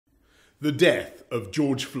The death of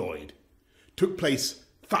George Floyd took place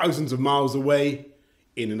thousands of miles away,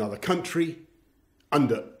 in another country,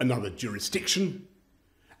 under another jurisdiction,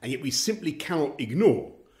 and yet we simply cannot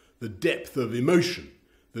ignore the depth of emotion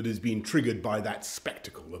that has been triggered by that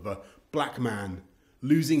spectacle of a black man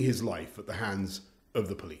losing his life at the hands of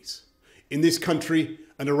the police. In this country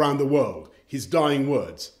and around the world, his dying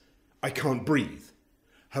words, "I can't breathe,"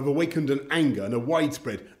 have awakened an anger and a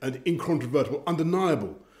widespread and incontrovertible,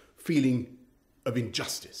 undeniable feeling of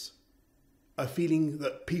injustice. A feeling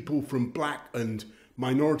that people from black and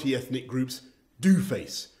minority ethnic groups do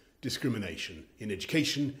face discrimination in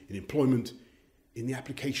education, in employment, in the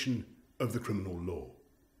application of the criminal law.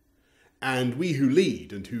 And we who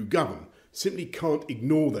lead and who govern simply can't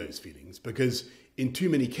ignore those feelings because in too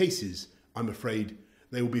many cases, I'm afraid,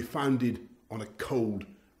 they will be founded on a cold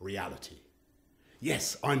reality.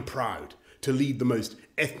 Yes, I'm proud to lead the most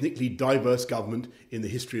ethnically diverse government in the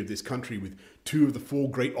history of this country, with 2 of the 4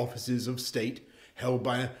 great offices of state held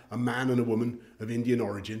by a man and a woman of Indian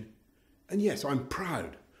origin. And yes, I'm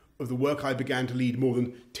proud of the work I began to lead more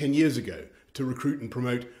than 10 years ago to recruit and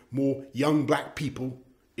promote more young black people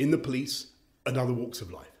in the police and other walks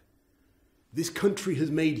of life. This country has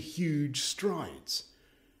made huge strides.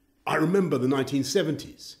 I remember the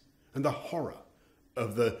 1970s and the horror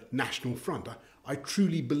of the National Front. I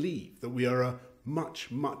truly believe that we are a much,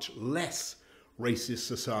 much less racist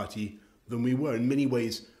society than we were. In many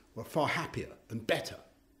ways, we're far happier and better.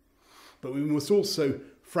 But we must also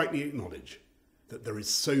frankly acknowledge that there is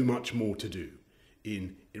so much more to do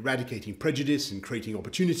in eradicating prejudice and creating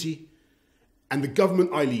opportunity. And the government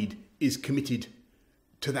I lead is committed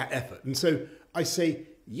to that effort. And so I say,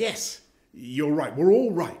 yes, you're right. We're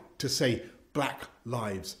all right to say Black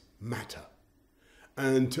Lives Matter.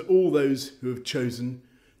 And to all those who have chosen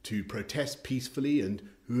to protest peacefully and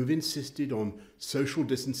who have insisted on social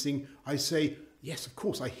distancing, I say, yes, of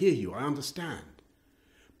course, I hear you, I understand.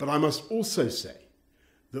 But I must also say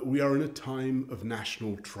that we are in a time of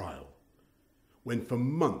national trial, when for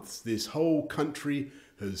months this whole country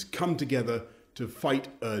has come together to fight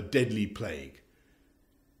a deadly plague.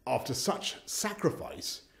 After such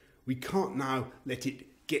sacrifice, we can't now let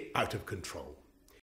it get out of control.